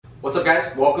What's up,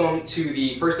 guys? Welcome to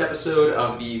the first episode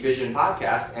of the Vision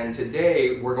podcast, and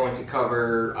today we're going to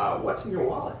cover what's in your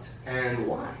wallet and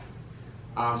why.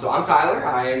 So I'm Tyler.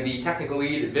 I am the technical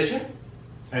lead at Vision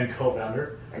and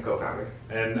co-founder.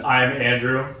 And I'm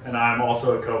Andrew, and I'm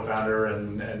also a co-founder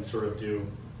and sort of do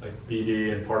like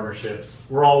BD and partnerships.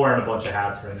 We're all wearing a bunch of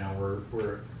hats right now.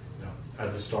 We're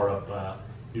as a startup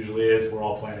usually is. We're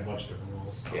all playing a bunch of different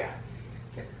roles. So.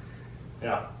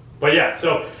 Yeah. But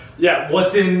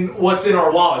what's in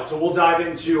our wallet? So we'll dive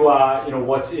into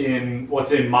what's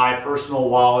in my personal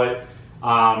wallet,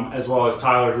 as well as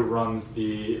Tyler, who runs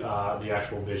the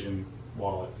actual Vision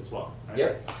wallet as well. Right?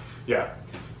 Yep. Yeah.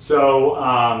 So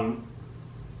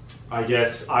I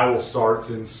guess I will start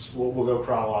since we'll go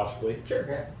chronologically.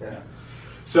 Sure. Yeah.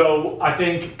 So I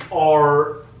think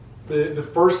the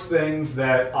first things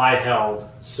that I held.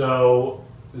 So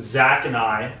Zach and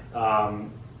I.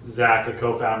 Zach, a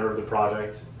co-founder of the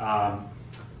project,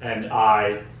 and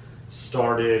I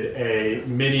started a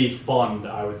mini fund,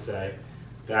 I would say,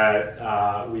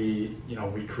 that we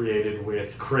created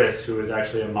with Chris, who is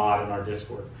actually a mod in our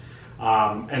Discord.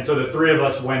 And so the three of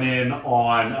us went in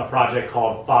on a project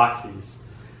called Foxy's.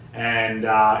 And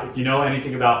if you know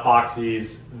anything about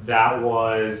Foxy's, that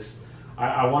was,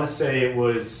 I want to say it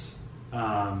was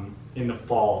in the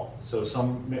fall, so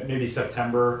maybe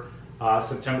September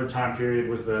time period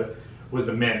was the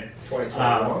mint.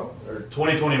 2021 or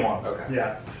 2021. Okay.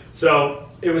 Yeah. So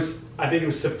I think it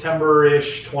was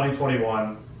September-ish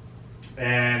 2021.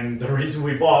 And the reason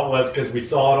we bought was because we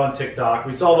saw it on TikTok.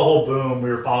 We saw the whole boom.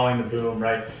 We were following the boom,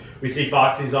 right? We see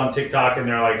Foxy's on TikTok and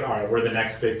they're like, all right, we're the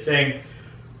next big thing.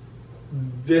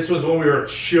 This was when we were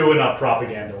chewing up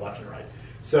propaganda left and right.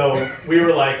 So we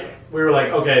were like,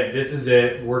 okay, this is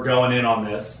it. We're going in on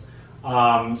this.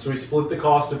 So we split the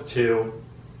cost of two,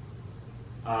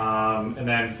 and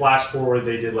then flash forward,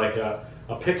 they did like a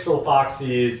Pixel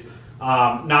Foxy's,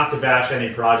 not to bash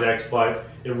any projects, but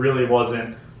it really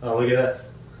wasn't. Look at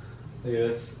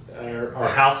this. Our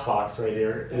house fox right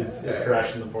here is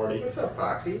crashing the party. What's up,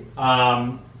 Foxy?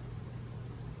 So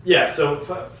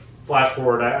flash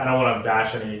forward, I don't want to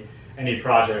bash any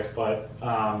projects, but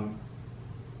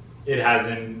it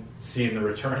hasn't seen the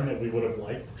return that we would have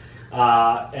liked.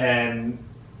 And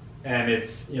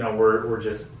it's we're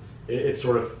just it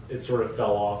sort of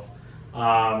fell off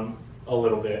a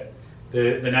little bit.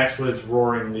 The next was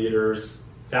Roaring Leaders.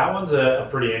 That one's a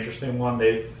pretty interesting one.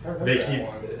 They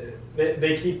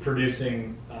keep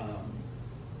producing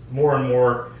more and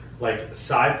more like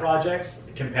side projects,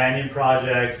 companion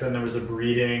projects. Then there was a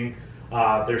breeding.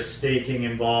 There's staking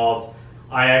involved.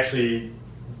 I actually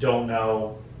don't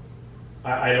know.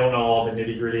 I don't know all the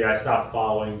nitty gritty. I stopped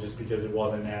following just because it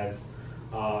wasn't as,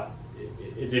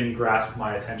 it didn't grasp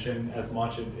my attention as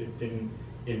much. It didn't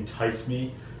entice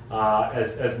me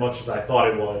as much as I thought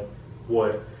it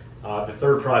would. The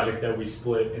third project that we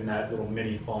split in that little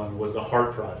mini fund was the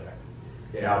Heart Project.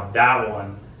 Yeah. Now that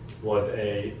one was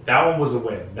a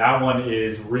win. That one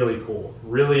is really cool.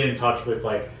 Really in touch with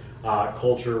like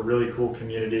culture, really cool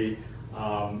community.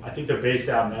 I think they're based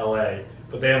out in LA.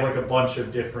 But they have like a bunch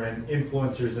of different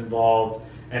influencers involved,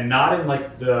 and not in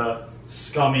like the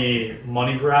scummy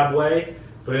money grab way,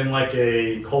 but in like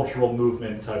a cultural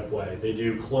movement type way. They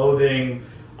do clothing,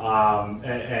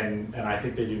 and I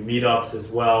think they do meetups as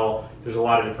well. There's a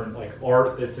lot of different like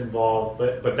art that's involved,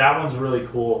 but that one's really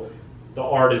cool. The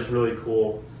art is really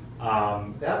cool.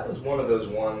 That was one of those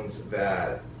ones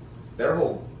that their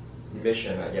whole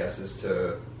mission, I guess, is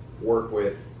to work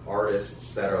with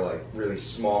artists that are like really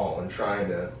small and trying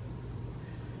to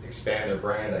expand their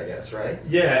brand, I guess, right?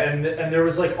 Yeah, and there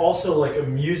was like also like a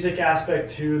music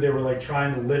aspect too. They were like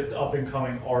trying to lift up and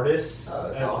coming artists as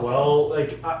awesome. well.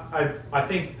 Like I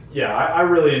think I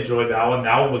really enjoyed that one.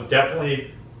 That one was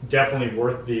definitely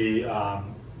worth the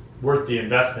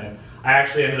investment. I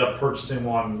actually ended up purchasing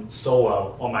one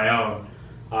solo on my own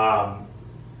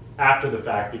after the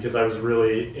fact because I was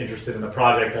really interested in the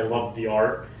project. I loved the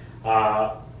art.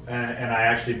 And I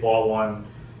actually bought one.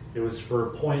 It was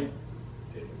for 0.12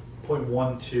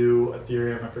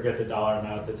 Ethereum. I forget the dollar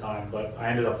amount at the time, but I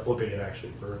ended up flipping it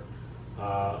actually for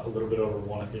a little bit over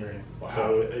 1 Ethereum. Wow.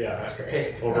 So yeah, that's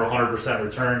great. Over 100%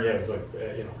 return. Yeah, it was like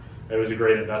it was a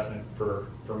great investment for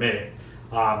me.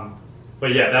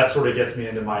 But yeah, that sort of gets me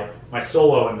into my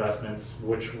solo investments,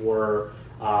 which were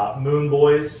Moon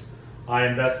Boys. I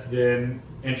invested in.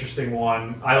 Interesting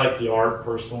one. I like the art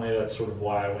personally. That's sort of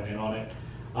why I went in on it.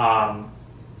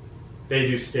 They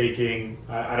do staking.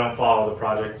 I don't follow the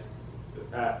project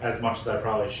as much as I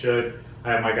probably should.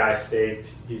 I have my guy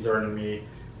staked. He's earning me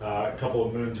a couple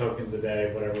of Moon tokens a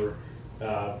day, whatever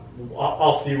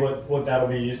I'll see what that'll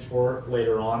be used for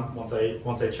later on once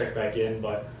I check back in.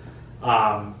 But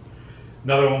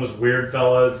another one was Weird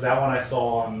Fellas. That one I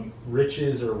saw on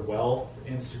Riches or Wealth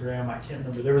Instagram. I can't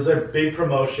remember. There was a big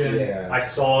promotion. Yeah. I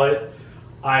saw it.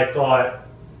 I thought,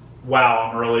 wow,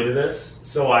 I'm early to this.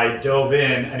 So I dove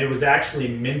in, and it was actually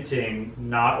minting,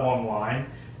 not online,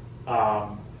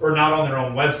 or not on their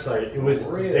own website. It was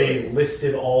Really? They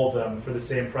listed all of them for the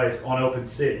same price on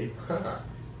OpenSea,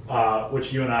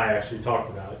 which you and I actually talked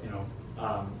about.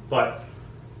 But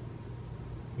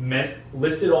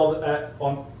listed all at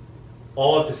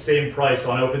the same price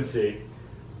on OpenSea.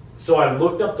 So I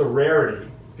looked up the rarity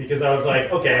because I was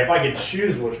like, okay, if I could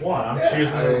choose which one, I'm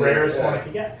choosing the rarest one I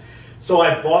could get. So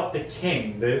I bought the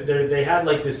king. They had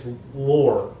like this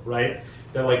lore, right?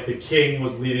 That like the king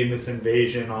was leading this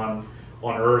invasion on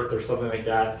Earth or something like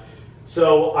that.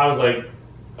 So I was like,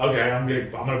 okay, I'm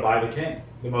gonna buy the king,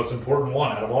 the most important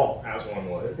one out of all. As one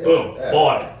would. Boom, Yeah.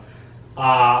 bought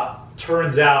it.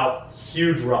 Turns out,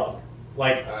 huge rug.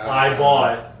 Like I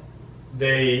bought.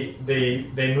 They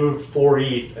moved 4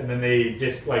 ETH and then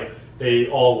they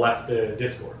all left the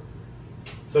Discord.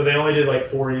 So they only did like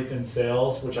 4 ETH in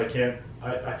sales, which I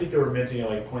think they were minting at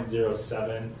like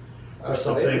 0.07 or So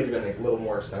something. they were even a little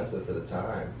more expensive for the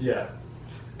time. Yeah,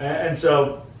 and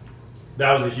so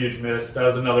that was a huge miss. That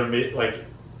was another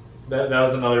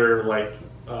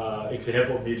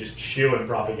example of me just chewing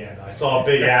propaganda. I saw a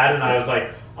big ad and I was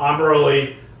like, I'm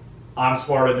early, I'm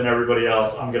smarter than everybody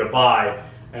else, I'm gonna buy,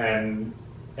 and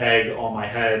egg on my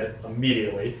head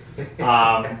immediately.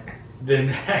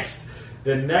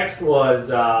 The next was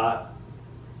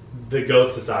the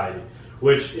Goat Society,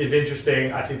 which is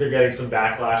interesting. I think they're getting some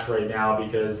backlash right now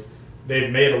because they've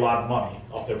made a lot of money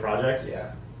off their projects.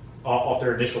 Yeah. Off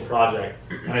their initial project,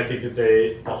 and I think that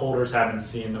the holders haven't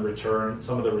seen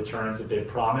some of the returns that they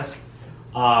promised.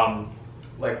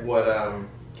 Like what?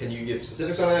 Can you give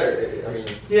specifics on that? I mean,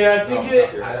 yeah,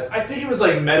 I think it was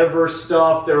like metaverse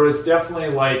stuff. There was definitely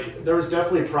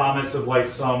promise of like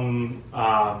some.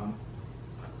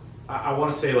 I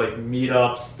want to say like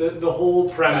meetups. The whole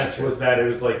premise was that it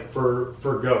was like for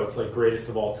goats, like greatest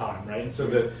of all time, right? And so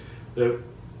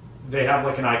they have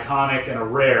like an iconic and a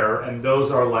rare, and those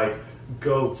are like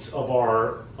goats of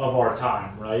our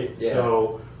time, right? Yeah.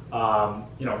 So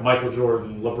Michael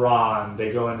Jordan, LeBron,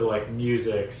 they go into like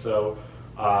music. So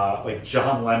like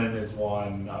John Lennon is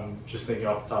one. I'm just thinking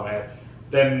off the top of my head.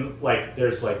 Then like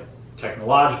there's like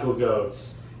technological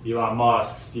goats: Elon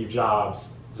Musk, Steve Jobs,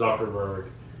 Zuckerberg.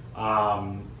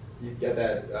 You get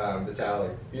that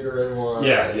Vitalik Buterin one.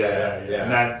 Yeah.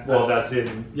 And that's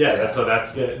in So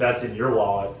that's good. That's in your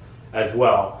wallet as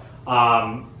well.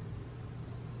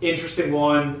 Interesting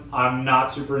one. I'm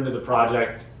not super into the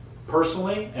project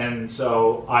personally, and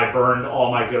so I burned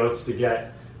all my goats to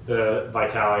get the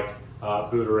Vitalik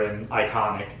Buterin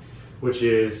iconic, which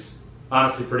is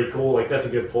honestly pretty cool. Like that's a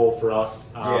good pull for us.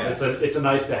 It's a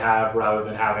nice to have rather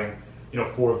than having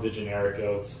 4 of the generic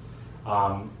goats.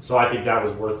 So I think that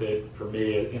was worth it for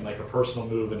me in like a personal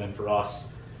move, and then for us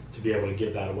to be able to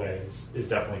give that away is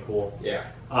definitely cool. Yeah.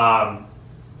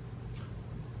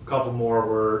 A couple more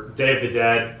were Day of the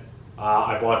Dead.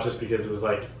 I bought just because it was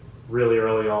like really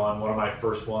early on, one of my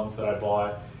first ones that I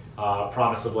bought.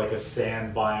 Promise of like a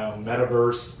sand biome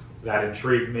metaverse that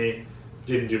intrigued me.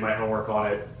 Didn't do my homework on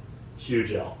it.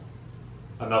 Huge L.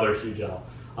 Another huge L.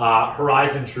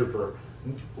 Horizon Trooper. I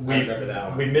remember that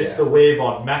one. We missed the wave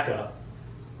on Mecha.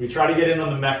 We tried to get in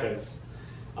on the Mechas.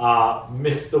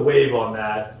 Missed the wave on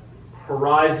that.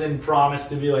 Horizon promised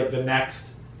to be like the next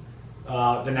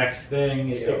thing.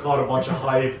 It caught a bunch of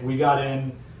hype. We got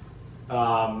in.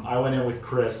 I went in with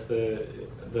Chris,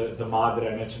 the mod that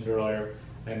I mentioned earlier,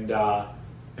 and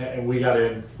we got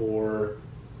in for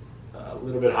a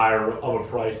little bit higher of a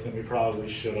price than we probably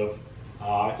should have.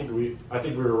 I think we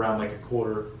were around like a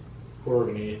quarter of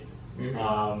an ETH.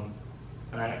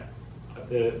 Mm-hmm. And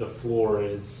the floor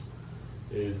is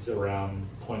around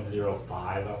 0.05.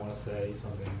 I want to say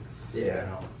something.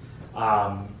 Yeah.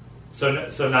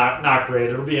 So not great.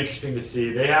 It'll be interesting to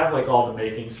see. They have like all the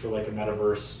makings for like a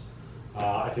metaverse.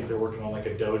 I think they're working on like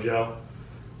a dojo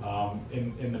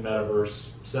in the metaverse.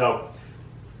 So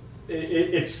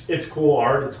it's cool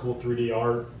art. It's cool 3D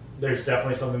art. There's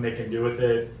definitely something they can do with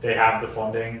it. They have the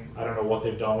funding. I don't know what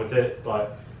they've done with it,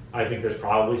 but I think there's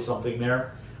probably something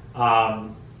there.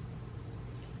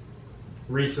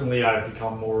 Recently, I've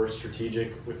become more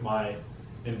strategic with my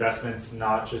investments,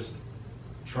 not just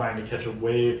trying to catch a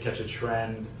wave, catch a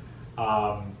trend,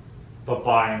 but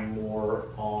buying more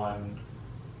on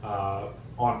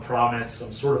promise.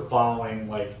 I'm sort of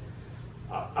following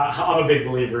I'm a big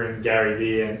believer in Gary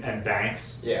Vee and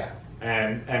banks. Yeah.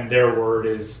 and their word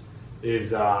is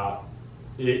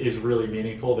really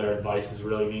meaningful. Their advice is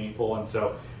really meaningful, and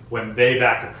so when they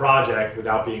back a project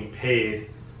without being paid,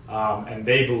 and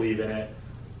they believe in it,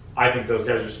 I think those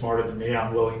guys are smarter than me.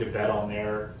 I'm willing to bet on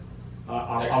their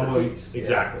I'm willing, expertise.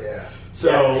 exactly. Yeah.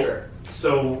 So Yeah, for sure.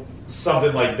 so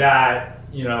something like that,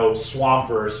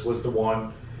 Swampverse was the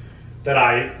one that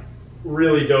I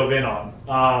really dove in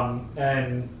on,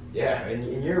 and Yeah,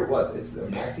 and you're what? It's the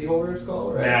maxi holder it's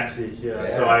called, right? Maxi, yeah. Yeah.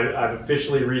 So I've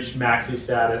officially reached Maxi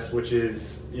status, which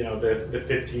is the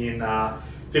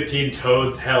 15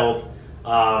 toads held,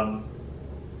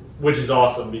 which is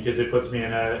awesome because it puts me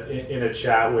in a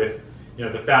chat with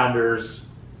the founders,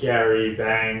 Gary,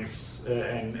 Banks,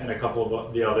 and a couple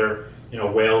of the other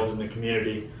whales in the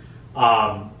community.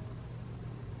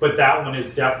 But that one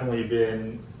has definitely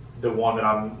been the one that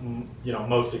I'm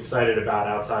most excited about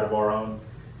outside of our own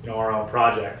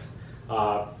projects,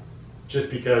 just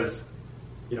because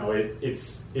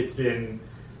it's been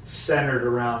centered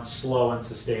around slow and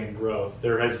sustained growth.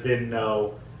 There has been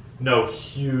no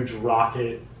huge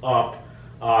rocket up,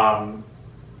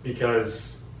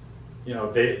 because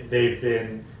they've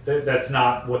been that's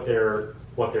not what they're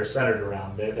centered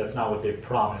around. That's not what they've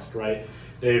promised, right?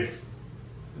 They've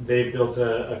built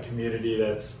a community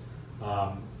that's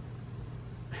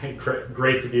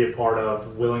great to be a part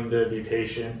of, willing to be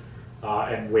patient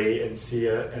and wait and see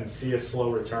a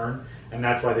slow return, and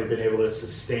that's why they've been able to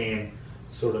sustain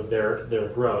sort of their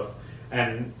growth.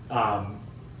 And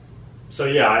so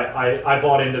yeah, I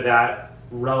bought into that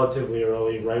relatively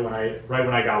early, right when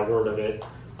I got word of it,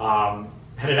 and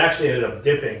it actually ended up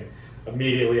dipping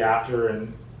immediately after,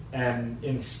 and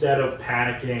instead of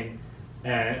panicking,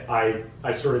 and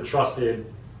I sort of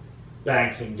trusted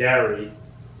Banks and Gary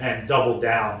and doubled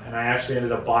down, and I actually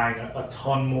ended up buying a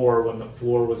ton more when the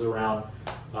floor was around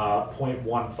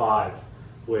 0.15,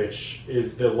 which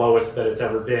is the lowest that it's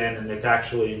ever been, and it's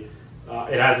actually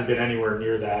it hasn't been anywhere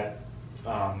near that.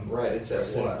 Right, it's at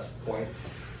since, what,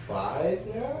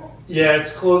 0.5 now? Yeah,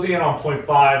 it's closing in on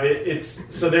 0.5. It's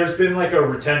so there's been like a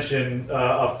retention,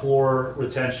 a floor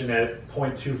retention at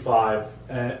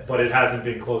 0.25, but it hasn't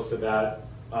been close to that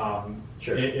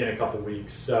Sure. in a couple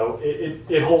weeks. So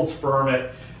it holds firm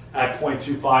at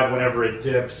 0.25 whenever it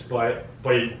dips, but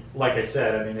like I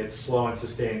said, I mean, it's slow and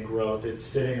sustained growth. It's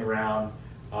sitting around,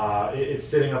 it's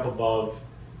sitting up above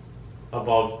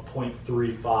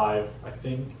 0.35. I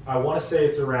think I want to say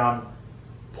it's around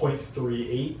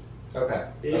 0.38 Okay.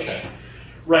 ish Okay.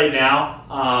 right now.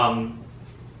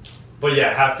 But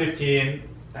yeah, have 15,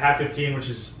 which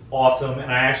is awesome.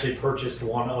 And I actually purchased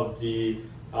one of the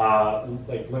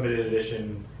like limited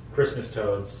edition Christmas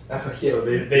toads. Oh, yeah. So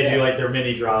they do like their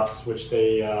mini drops, which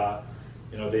they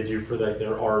they do for like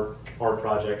their art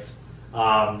projects.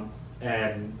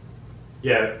 And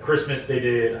yeah, Christmas they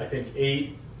did I think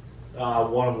 8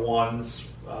 one-of-ones,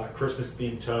 Christmas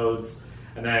themed toads,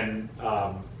 and then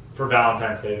for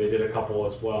Valentine's Day they did a couple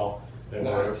as well that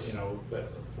Nice. were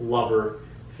lover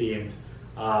themed.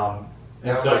 And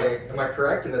Now, so am I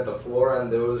correct in that the floor on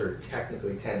those are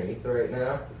technically 10 ETH right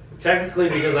now? technically,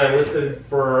 because I listed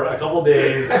for a couple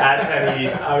days at 10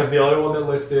 ETH, I was the only one that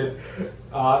listed.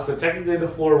 So technically, the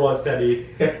floor was 10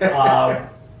 ETH.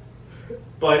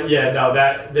 But yeah, no,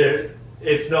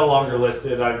 it's no longer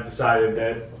listed. I've decided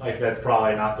that that's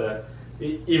probably not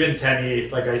even 10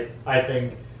 ETH. I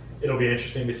think it'll be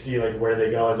interesting to see where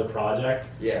they go as a project.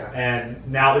 Yeah. And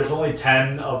now there's only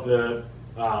 10 of the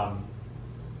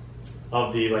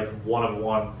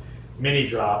one-of-one mini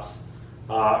drops.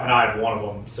 And I have one of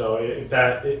them. So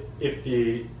if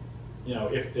the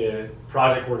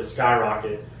project were to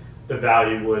skyrocket, the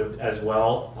value would as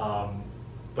well.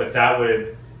 But that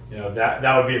would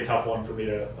that would be a tough one for me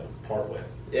to part with.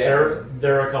 Yeah.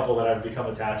 There are a couple that I've become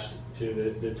attached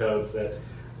to the toads that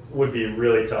would be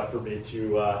really tough for me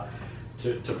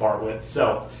to part with.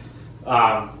 So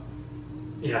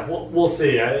yeah, we'll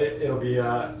see. It'll be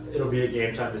a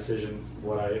game time decision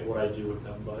what I do with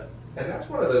them, but. And that's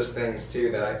one of those things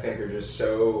too that I think are just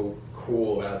so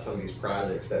cool about some of these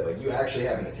projects that you actually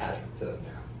have an attachment to them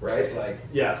now, right?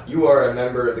 Yeah. You are a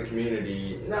member of the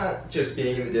community, not just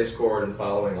being in the Discord and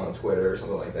following on Twitter or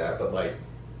something like that, but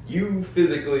you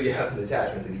physically have an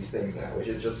attachment to these things now, which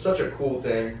is just such a cool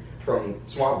thing from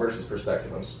Swampverse's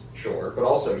perspective, I'm sure, but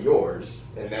also yours,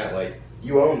 in that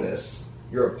you own this.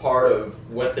 You're a part of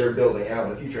what they're building out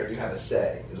in the future, and you have a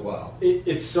say as well.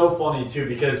 It's so funny too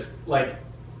because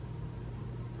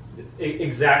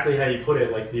exactly how you put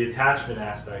it, the attachment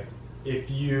aspect. If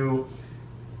you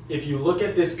look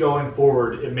at this going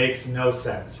forward, it makes no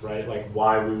sense, right?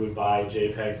 Why we would buy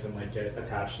JPEGs and get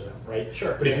attached to them, right?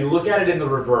 Sure. But if you look at it in the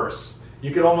reverse,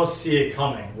 you could almost see it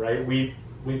coming, right? We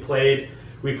played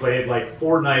like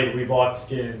Fortnite, we bought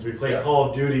skins. We played Call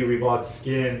of Duty, we bought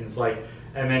skins. Like,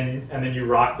 and then you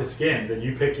rock the skins and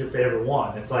you pick your favorite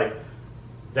one. It's like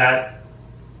that,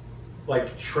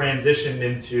 like transitioned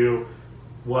into,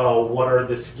 well, what are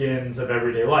the skins of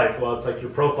everyday life? Well, it's like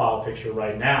your profile picture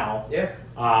right now. Yeah.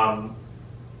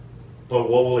 But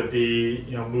what will it be,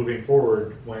 moving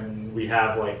forward when we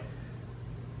have like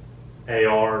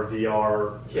AR,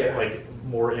 VR, like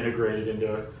more integrated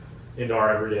into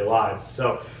our everyday lives.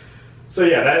 So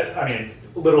yeah, that, I mean,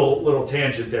 little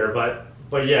tangent there, but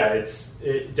yeah, it's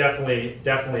definitely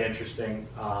interesting.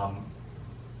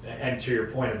 And to your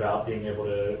point about being able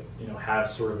to, have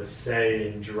sort of a say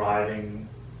in driving,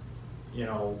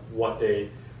 what they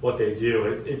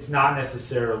do. It's not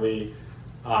necessarily,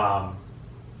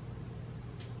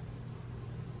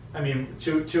 I mean,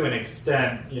 to an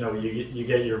extent, you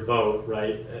get your vote,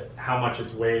 right? How much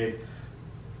it's weighed.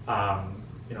 A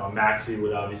maxi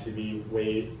would obviously be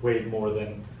weighed more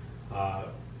than a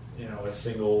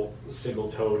single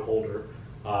toed holder,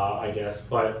 I guess.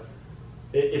 But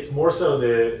it's more so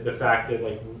the fact that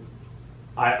like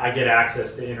I get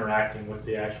access to interacting with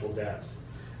the actual devs,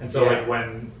 and so like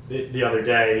when the other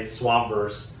day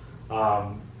Swampverse,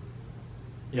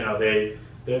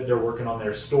 they're working on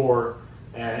their store.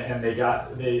 And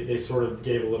they sort of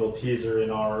gave a little teaser in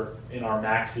our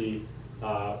maxi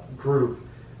group,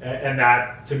 and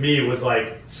that to me was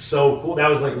like so cool. That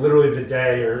was like literally the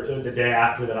day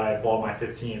after that I had bought my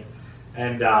 15th,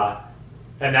 and that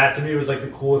to me was like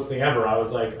the coolest thing ever. I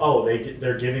was like, oh,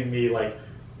 they're giving me like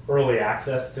early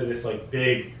access to this like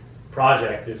big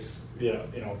project. This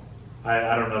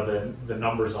I don't know the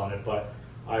numbers on it, but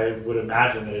I would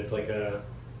imagine that it's like a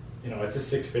it's a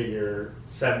 6-figure,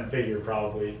 7-figure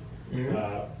probably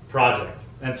project,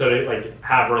 and so to like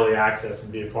have early access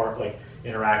and be a part, like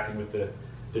interacting with the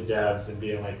devs and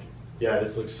being like, yeah,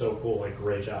 this looks so cool, like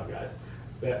great job, guys.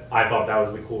 I thought that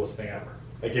was the coolest thing ever.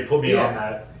 Like it put me on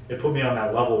that. It put me on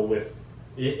that level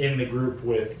in the group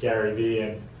with Gary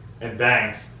Vee and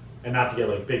Banks, and not to get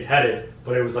like big headed,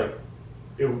 but it was like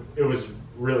it was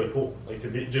really cool, like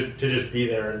to just be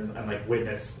there and like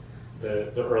witness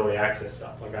the early access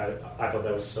stuff. Like I thought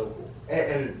that was so cool.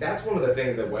 And that's one of the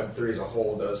things that Web3 as a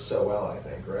whole does so well, I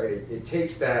think, right? It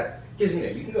takes that, because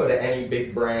you can go to any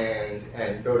big brand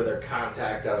and go to their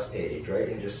contact us page, right,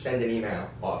 and just send an email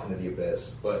off into the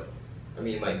abyss. But I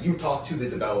mean, like, you talk to the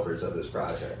developers of this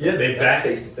project. Yeah, they bang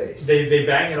face to face. They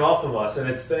bang it off of us, and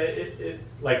it's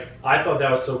like I thought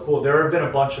that was so cool. There have been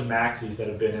a bunch of maxis that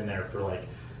have been in there for like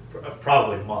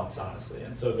probably months, honestly,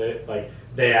 and so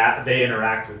they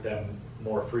interact with them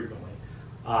more frequently.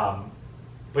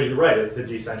 But you're right; it's the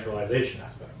decentralization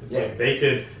aspect. It's like they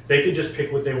could just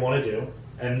pick what they want to do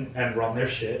and run their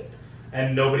shit,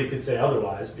 and nobody could say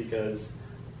otherwise because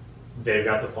they've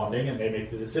got the funding and they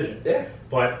make the decisions. Yeah.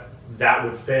 But that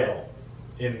would fail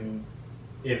in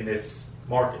this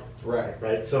market.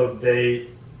 Right. So they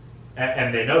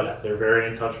know that they're very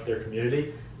in touch with their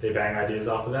community. They bang ideas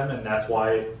off of them, and that's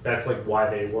why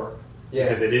they work. Yeah.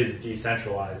 Because it is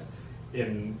decentralized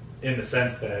in the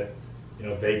sense that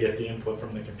they get the input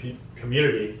from the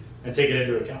community and take it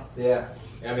into account. Yeah.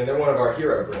 I mean, they're one of our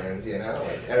hero brands,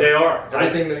 Like they are.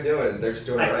 Everything they're doing, they're just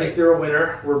doing it right. I think they're a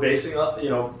winner. We're basing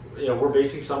we're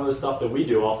basing some of the stuff that we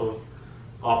do off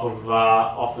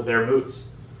of their moves.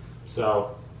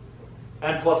 So,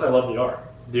 and plus I love the art.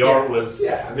 The art was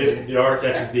the art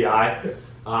catches the eye.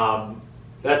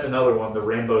 That's another one, the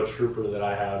Rainbow Trooper that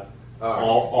I have.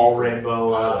 All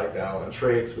rainbow I like that one.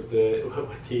 traits with the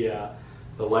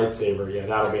lightsaber. Yeah,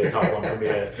 that'll be a tough one for me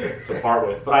to part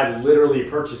with. But I literally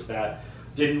purchased that.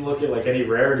 Didn't look at like any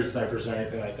rarity snipers or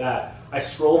anything like that. I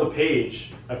scroll the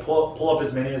page. I pull up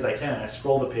as many as I can. I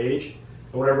scroll the page,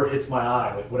 and whatever hits my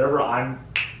eye, like whatever I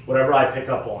pick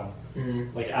up on,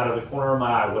 like out of the corner of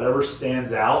my eye, whatever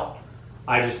stands out,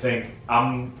 I just think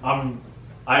I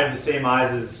have the same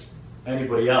eyes as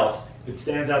anybody else. If it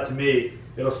stands out to me,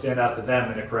 it'll stand out to them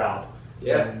in a crowd.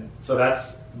 Yeah. And so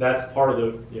that's part of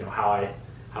the how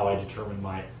I determine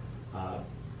my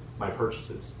my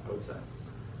purchases, I would say.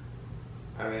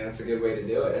 I mean, that's a good way to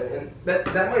do it, and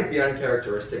that might be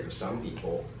uncharacteristic of some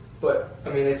people, but I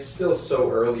mean, it's still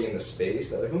so early in the space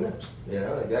that who knows?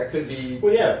 Like that could be.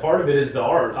 Well, yeah, part of it is the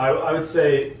art. I would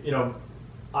say,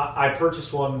 I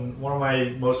purchased one of my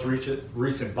most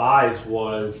recent buys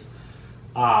was,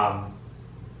 getting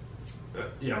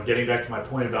back to my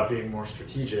point about being more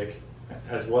strategic,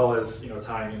 as well as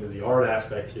tying into the art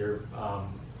aspect here.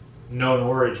 Known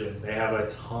Origin, they have a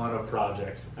ton of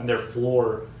projects, and their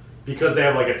floor, because they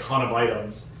have like a ton of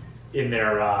items, in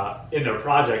their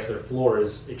projects, their floor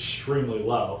is extremely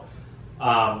low.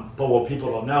 But what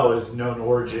people don't know is Known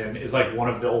Origin is like one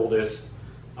of the oldest.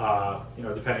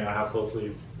 Depending on how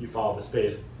closely you follow the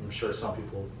space, I'm sure some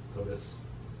people know this,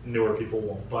 newer people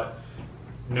won't. But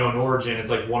Known Origin is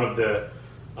like one of the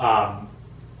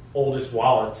oldest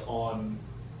wallets on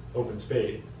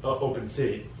OpenSea.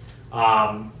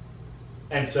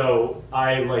 And so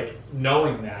I like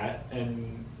knowing that,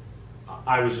 and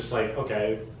I was just like,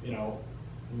 okay,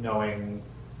 knowing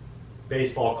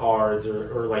baseball cards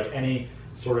or like any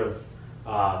sort of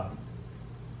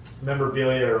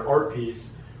memorabilia or art piece,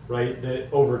 right? That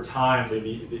over time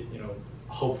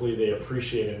hopefully they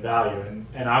appreciate in value.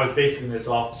 And I was basing this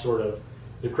off sort of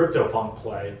the CryptoPunk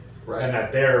play, right. And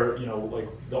that they're like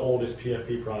the oldest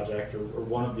PFP project or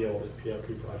one of the oldest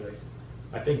PFP projects.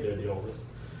 I think they're the oldest.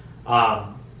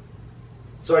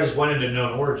 So I just went into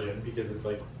Known Origin because it's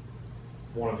like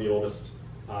one of the oldest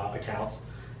accounts,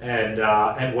 and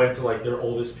went to like their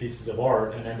oldest pieces of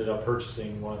art and ended up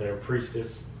purchasing one of their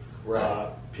Priestess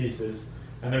pieces.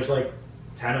 And there's like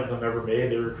 10 of them ever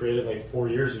made. They were created like 4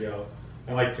 years ago,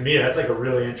 and like to me that's like a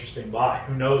really interesting buy.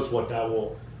 Who knows what that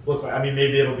will look like? I mean,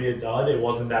 maybe it'll be a dud. It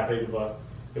wasn't that big of a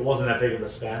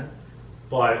spend,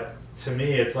 but to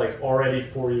me it's like already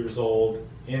 4 years old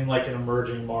in like an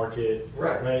emerging market,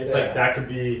 right? It's like that could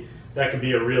be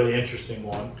a really interesting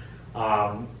one.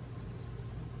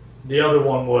 The other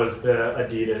one was the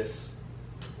Adidas.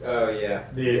 Oh yeah.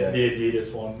 The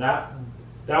Adidas one.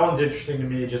 That one's interesting to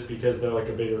me just because they're like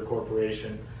a bigger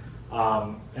corporation,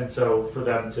 and so for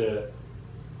them to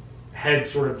head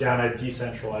sort of down a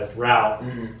decentralized route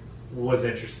was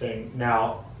interesting.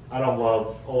 Now I don't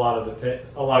love a lot of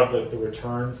the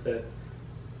returns that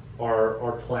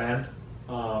are planned.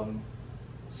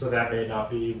 So that may not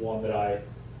be one that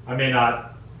I may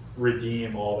not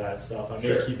redeem all that stuff. I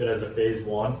may keep it as a phase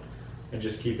one and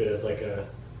just keep it as like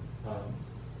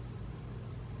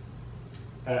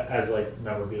as like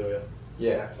memorabilia.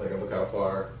 Yeah, like look how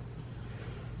far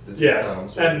this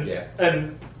comes. And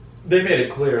they made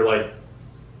it clear like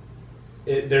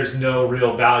there's no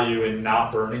real value in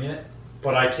not burning it,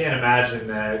 but I can't imagine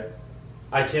that.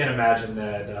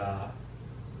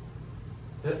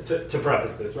 To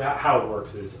preface this, how it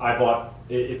works is I bought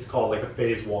it's called like a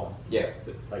phase one,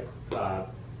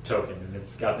 token, and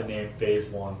it's got the name phase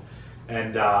one,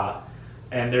 and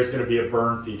there's going to be a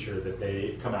burn feature that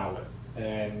they come out with,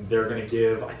 and they're going to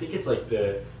give, I think it's like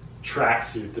the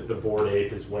tracksuit that the Bored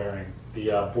Ape is wearing,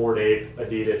 the Bored Ape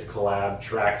Adidas collab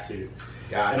tracksuit.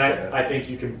 Gotcha. And I think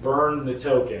you can burn the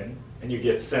token and you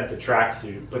get sent the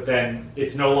tracksuit, but then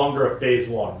it's no longer a phase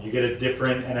one. You get a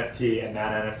different NFT, and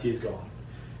that NFT is gone.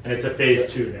 And it's a phase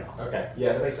two now. Okay,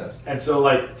 yeah, that makes sense. And so,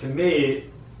 like, to me,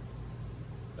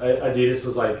 Adidas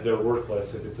was like, they're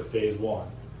worthless if it's a phase one.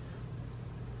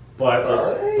 But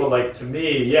like to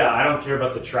me, yeah, I don't care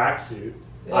about the tracksuit.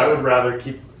 Yeah. I would rather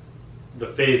keep the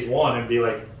phase one and be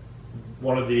like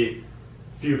one of the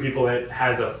few people that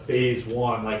has a phase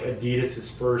one, like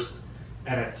Adidas's first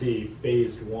NFT,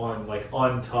 phased one, like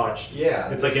untouched.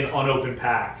 Yeah, it's like an unopened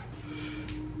pack.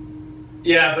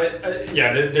 Yeah, but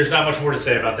there's not much more to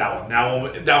say about that one.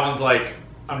 That one's like,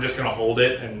 I'm just gonna hold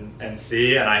it and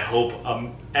see, and I hope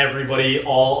everybody,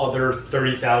 all other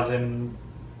 30,000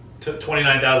 to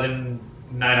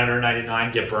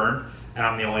 29,999 get burned, and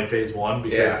I'm the only phase one,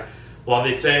 because while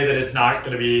they say that it's not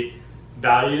gonna be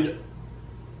valued,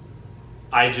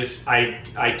 I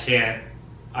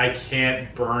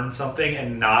can't burn something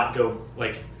and not go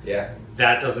like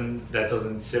that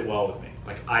doesn't sit well with me.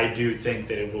 Like, I do think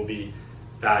that it will be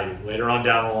valued later on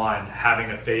down the line.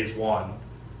 Having a phase one,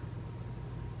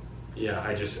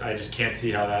 I just can't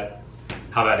see how that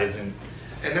isn't.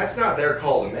 And that's not their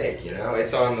call to make,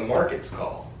 it's on the market's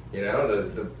call,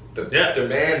 the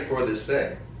demand for this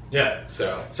thing. Yeah.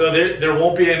 So there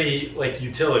won't be any like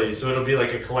utility. So it'll be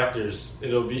like a collector's.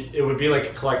 It would be like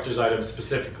a collector's item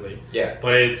specifically. Yeah.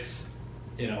 But it's,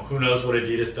 who knows what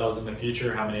Adidas does in the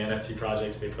future, how many NFT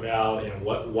projects they put out,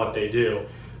 what they do.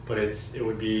 But it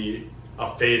would be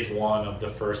a phase one of the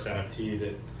first NFT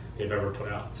that they've ever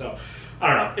put out. So I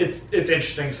don't know. It's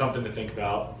interesting, something to think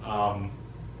about.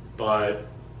 But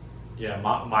yeah,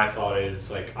 my thought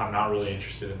is like, I'm not really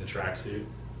interested in the tracksuit.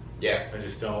 Yeah. I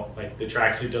just don't, like, the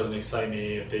tracksuit doesn't excite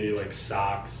me. If they do like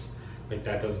socks, like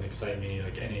that doesn't excite me,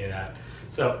 like any of that.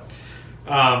 So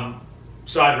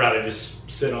I'd rather just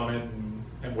sit on it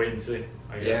and wait and see,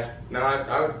 I guess. Yeah. No,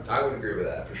 I would agree with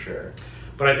that for sure.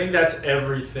 But I think that's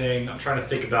everything. I'm trying to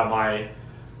think about my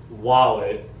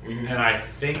wallet, and I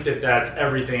think that's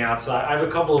everything outside. I have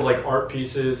a couple of like art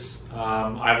pieces.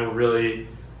 I have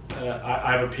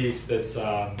a piece that's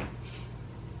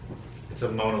it's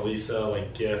a Mona Lisa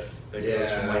like GIF that goes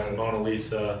from like Mona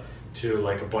Lisa to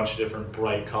like a bunch of different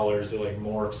bright colors. It like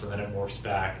morphs and then it morphs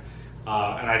back,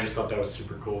 and I just thought that was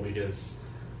super cool because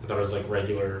I thought it was like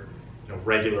regular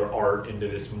art into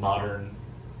this modern,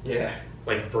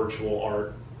 like virtual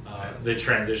art. The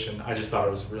transition, I just thought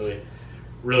it was really,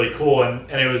 really cool.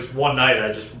 And it was one night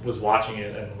I just was watching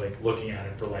it and like looking at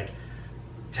it for like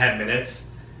 10 minutes,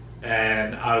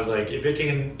 and I was like, if it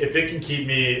can keep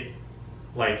me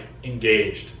like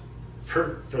engaged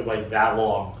for like that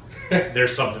long,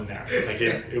 there's something there. Like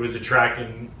it was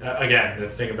attracting, again, the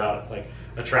thing about like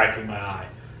attracting my eye.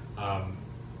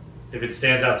 If it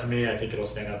stands out to me, I think it'll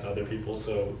stand out to other people.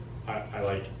 So I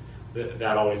like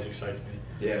that. Always excites me.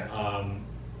 Yeah.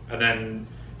 And then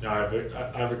I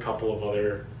have a couple of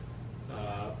other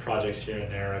projects here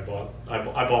and there.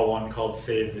 I bought one called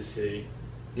Save the Sea.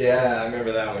 Yeah, I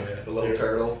remember that one. Yeah, the little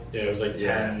turtle. Yeah, it was like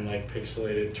 10 like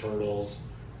pixelated turtles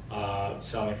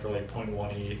selling for like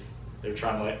 0.1 ETH. They were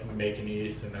trying to like make an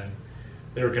ETH, and then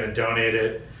they were going to donate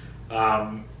it.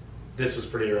 This was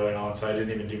pretty early on, so I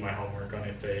didn't even do my homework on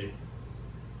if they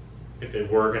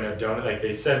were going to donate. Like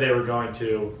they said they were going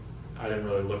to. I didn't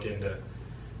really look into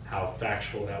how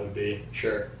factual that would be.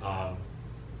 Sure.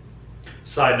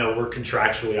 Side note, we're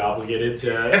contractually obligated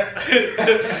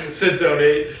to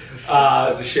donate.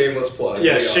 As a shameless plug.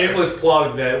 Yeah, shameless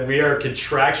plug that we are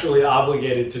contractually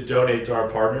obligated to donate to our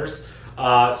partners.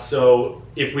 So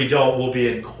if we don't, we'll be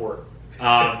in court.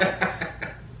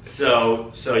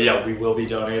 So yeah, we will be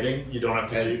donating. You don't have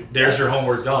to do. There's your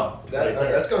homework done.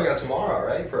 That's going out tomorrow,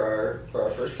 right? For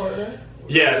our first partner.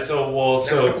 Yeah. So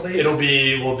it'll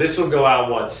be this will go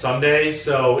out what, Sunday?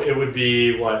 So it would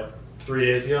be what, 3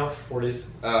 days ago, 4 days,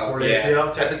 4 days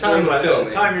ago. At the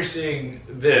time you're seeing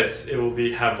this, it will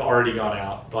have already gone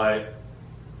out. But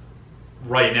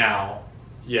right now,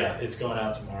 yeah, it's going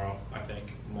out tomorrow. I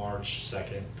think March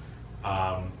 2nd.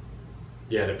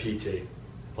 To PT,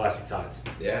 Plastic Tides.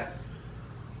 Yeah.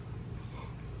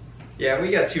 Yeah, we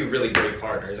got two really great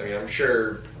partners. I mean, I'm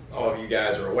sure all of you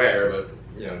guys are aware, but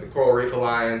the Coral Reef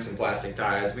Alliance and Plastic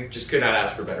Tides, we just could not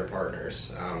ask for better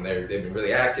partners. They've been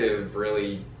really active,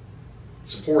 really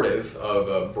supportive of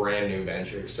a brand new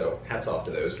venture. So hats off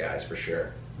to those guys for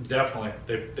sure. Definitely,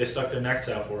 they stuck their necks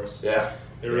out for us. Yeah,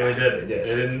 they really did.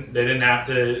 They didn't have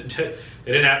to.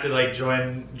 They didn't have to like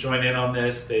join in on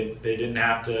this. They didn't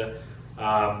have to,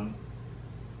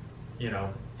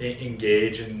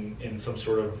 engage in some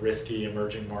sort of risky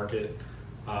emerging market.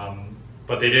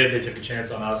 But they did. They took a chance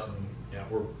on us, and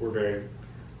we're very,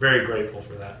 very grateful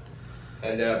for that.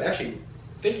 And actually,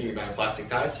 thinking about Plastic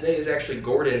Tides, today is actually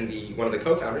Gordon, one of the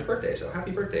co-founders' birthday. So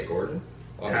happy birthday, Gordon!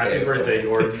 Happy birthday,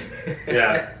 Gordon!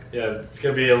 Yeah, it's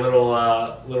gonna be a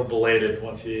little belated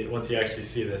once you actually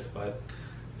see this, but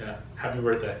yeah, happy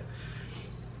birthday.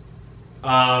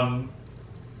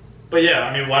 But yeah,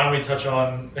 I mean, why don't we touch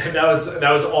on that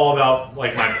was all about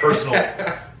like my personal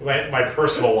my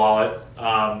personal wallet.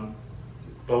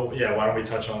 But yeah, why don't we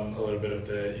touch on a little bit of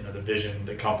the vision,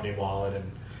 the company wallet,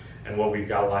 and what we've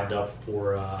got lined up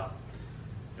for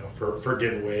for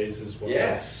giveaways as well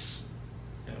as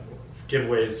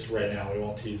giveaways right now. We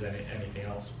won't tease anything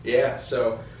else. Yeah,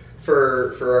 so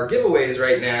for our giveaways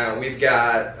right now, we've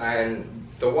got, and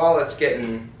the wallet's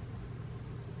getting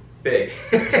big.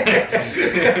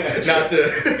 Not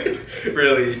to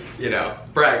really,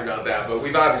 brag about that, but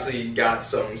we've obviously got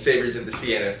some Savers of the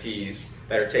Sea NFTs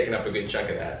that are taking up a good chunk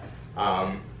of that.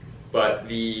 But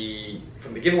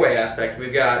from the giveaway aspect,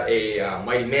 we've got a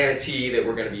Mighty Manatee that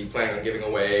we're going to be planning on giving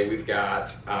away. We've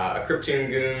got a Cryptoon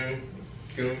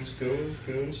Goons?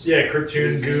 Yeah,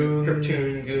 Cryptoon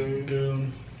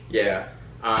Goon. Yeah.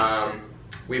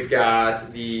 We've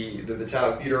got the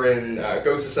Vitalik Buterin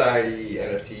Goat Society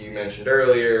NFT you mentioned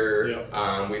earlier.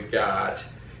 Yep. We've got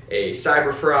a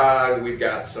Cyber Frog. We've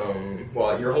got some,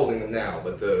 well, you're holding them now,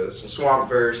 but some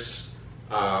Swampverse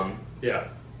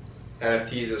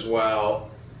NFTs as well.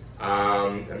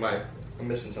 I'm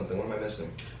missing something. What am I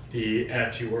missing? The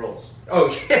NFT Worlds. Oh,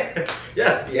 yeah.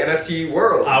 Yes, the NFT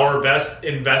Worlds. Our best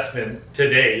investment to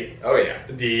date. Oh, yeah.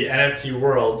 The NFT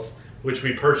Worlds, which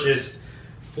we purchased.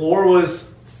 Floor was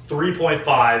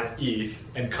 3.5 ETH,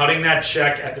 and cutting that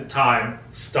check at the time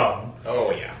stung.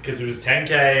 Oh, yeah. Because it was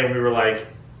 10K, and we were like,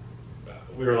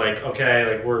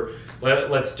 okay, like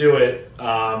let's do it.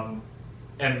 And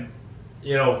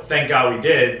thank God we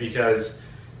did, because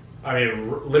I mean,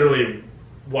 literally,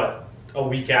 a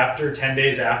week after, 10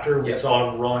 days after, we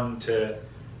saw it run to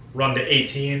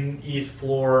 18 ETH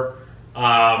floor,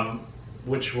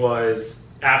 which was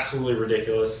absolutely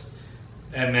ridiculous.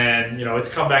 And then, it's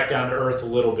come back down to earth a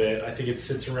little bit. I think it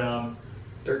sits around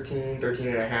 13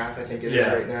 and a half, I think it is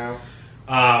right now.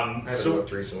 I haven't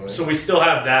looked recently. So we still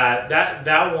have that.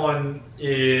 That one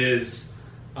is,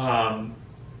 one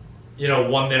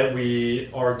that we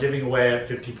are giving away at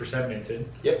 50% minted.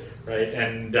 Yep. Right,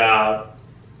 and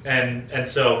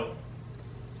so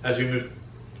as we move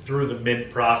through the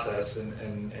mint process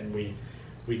and we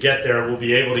get there, we'll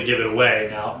be able to give it away.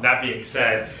 Now, that being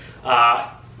said,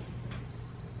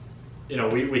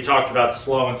 we talked about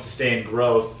slow and sustained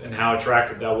growth and how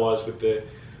attractive that was with the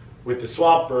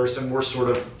swap burst, and we're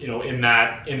sort of in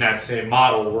that same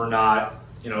model. We're not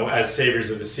as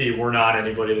saviors of the sea. We're not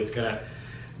anybody that's going to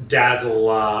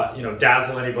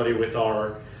dazzle anybody with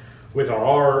our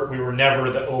art. We were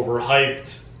never the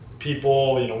overhyped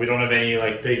people. We don't have any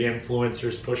like big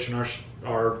influencers pushing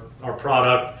our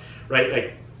product, right?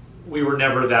 Like we were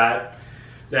never that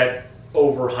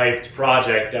overhyped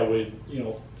project that would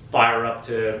fire up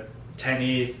to 10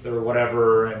 ETH or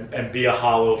whatever and be a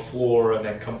hollow floor and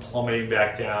then come plummeting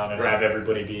back down and have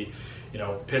everybody be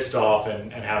pissed off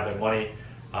and have their money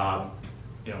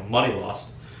money lost.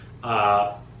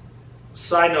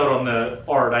 Side note on the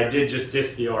art, I did just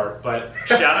diss the art, but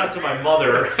shout out to my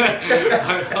mother,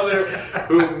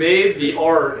 who made the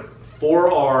art for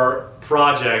our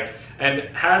project and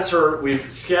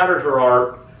we've scattered her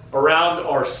art around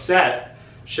our set.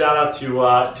 Shout out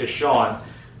to Sean,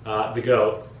 the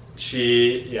GOAT.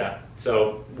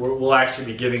 So we'll actually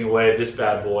be giving away this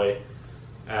bad boy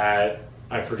at,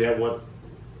 I forget what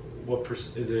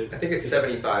percent is it? I think it's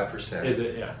 75%. Is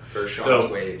it? Yeah. For Sean's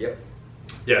wave, yep.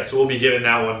 Yeah, so we'll be giving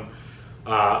that one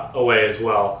away as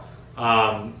well.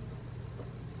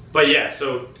 But yeah,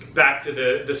 so back to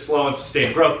the slow and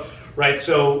sustained growth, right?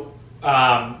 So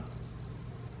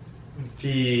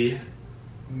the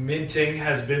minting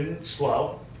has been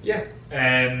slow. Yeah.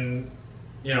 And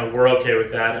we're okay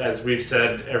with that. As we've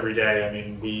said every day, I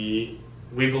mean, we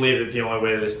believe that the only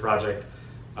way this project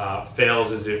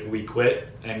fails is if we quit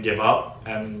and give up,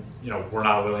 and we're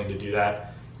not willing to do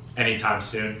that anytime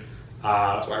soon.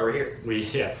 That's why we're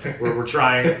here. We're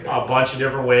trying a bunch of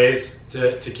different ways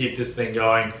to keep this thing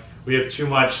going. We have too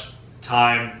much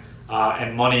time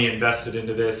and money invested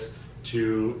into this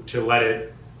to let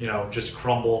it just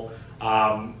crumble.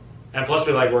 And plus,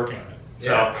 we like working on it.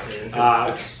 So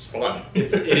it's fun.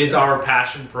 it is our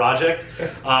passion project,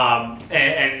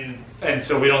 and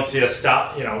so we don't see us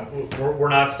stop. We're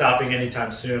not stopping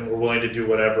anytime soon. We're willing to do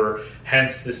whatever.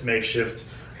 Hence this makeshift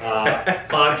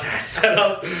podcast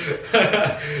setup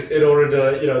in order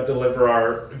to deliver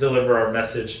our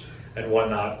message and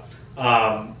whatnot.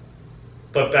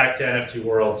 But back to NFT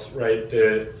Worlds, right?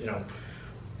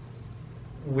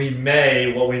 What we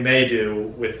may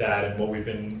do with that, and what we've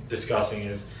been discussing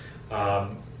is,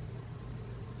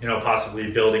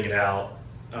 possibly building it out,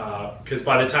 because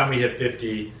by the time we hit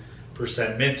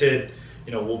 50% minted,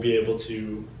 we'll be able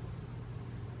to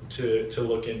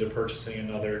look into purchasing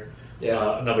another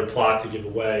plot to give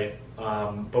away.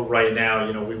 But right now,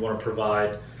 we want to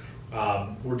provide.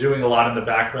 We're doing a lot in the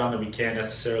background that we can't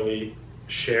necessarily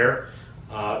share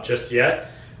just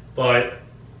yet, but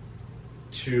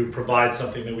to provide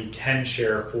something that we can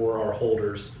share for our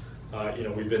holders.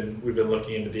 We've been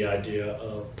looking into the idea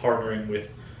of partnering with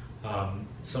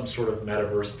some sort of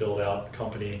metaverse build-out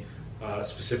company,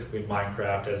 specifically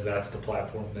Minecraft, as that's the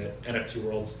platform that NFT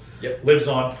Worlds lives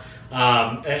on,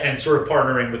 and sort of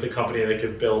partnering with a company that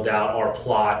could build out our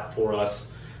plot for us,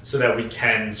 so that we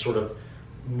can sort of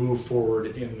move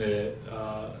forward in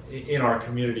our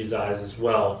community's eyes as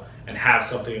well, and have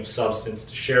something of substance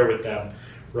to share with them,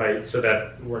 right? So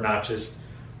that we're not just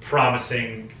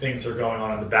promising things are going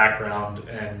on in the background,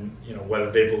 and whether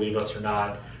they believe us or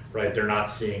not, right, they're not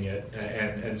seeing it,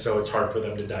 and so it's hard for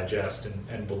them to digest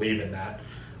and believe in that.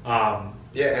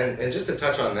 And just to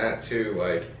touch on that too,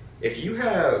 like if you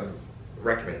have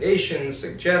recommendations,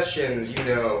 suggestions,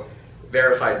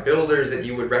 verified builders that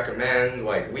you would recommend,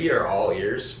 like we are all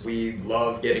ears. We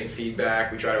love getting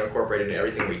feedback. We try to incorporate it in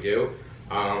everything we do.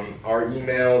 Our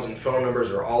emails and phone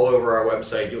numbers are all over our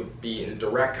website. You'll be in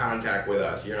direct contact with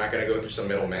us. You're not going to go through some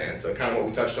middleman. So kind of what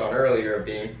we touched on earlier of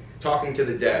talking to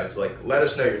the devs, like let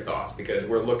us know your thoughts, because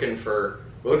we're looking for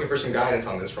some guidance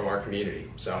on this from our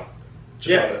community. So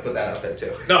just wanted to put that out there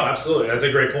too. No, absolutely. That's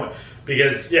a great point,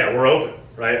 because we're open,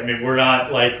 right? I mean, we're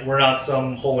not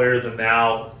some holier than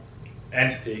thou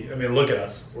entity. I mean, look at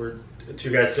us. We're two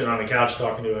guys sitting on the couch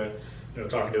talking to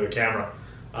a camera.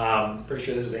 Pretty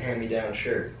sure this is a hand-me-down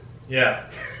shirt. Yeah,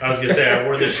 I was gonna say I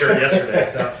wore this shirt yesterday.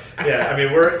 So yeah, I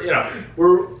mean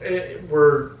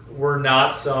we're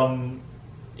not some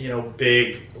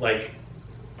big like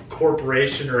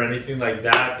corporation or anything like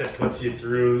that puts you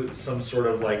through some sort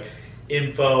of like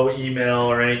info email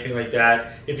or anything like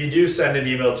that, if you do send an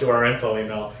email to our info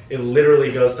email, it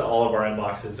literally goes to all of our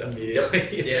inboxes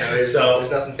immediately. Yeah, there's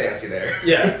nothing fancy there.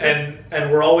 Yeah,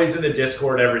 and we're always in the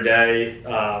Discord every day.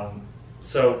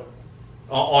 So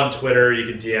on Twitter,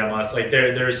 you can DM us. Like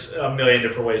there's a million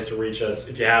different ways to reach us.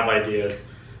 If you have ideas,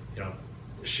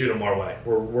 shoot them our way.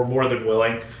 We're more than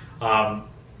willing.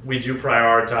 We do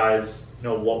prioritize,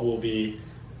 what will be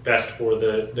best for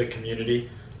the community,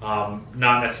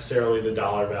 not necessarily the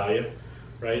dollar value,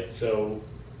 right? So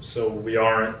we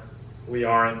aren't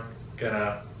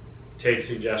gonna take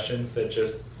suggestions that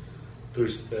just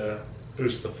boost the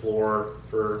floor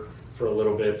for a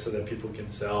little bit so that people can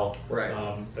sell.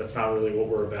 Right. That's not really what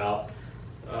we're about.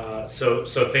 So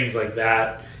things like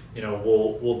that,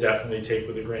 we'll definitely take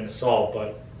with a grain of salt,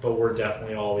 but we're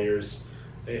definitely all ears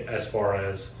as far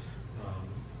as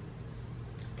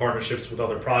partnerships with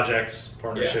other projects,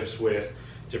 partnerships with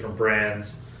different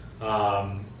brands,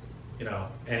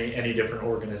 any different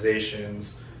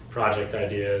organizations, project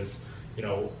ideas.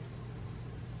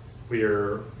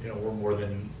 We're more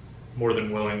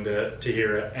than willing to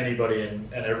hear anybody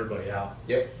and everybody out.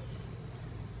 Yep.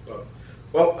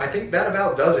 Well, I think that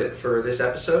about does it for this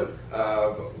episode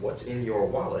of What's in Your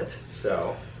Wallet.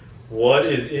 So, what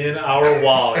is in our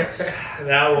wallets?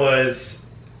 That was,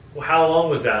 how long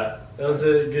was that? That was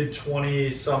a good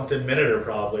 20-something minute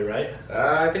probably, right?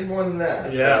 I think more than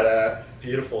that. Yeah. But,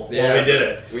 beautiful. Yeah, well, we did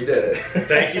it. We did it.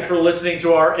 Thank you for listening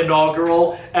to our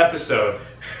inaugural episode.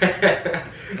 And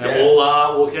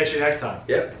we'll catch you next time.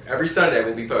 Yep. Every Sunday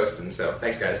we'll be posting. So,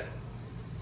 thanks, guys.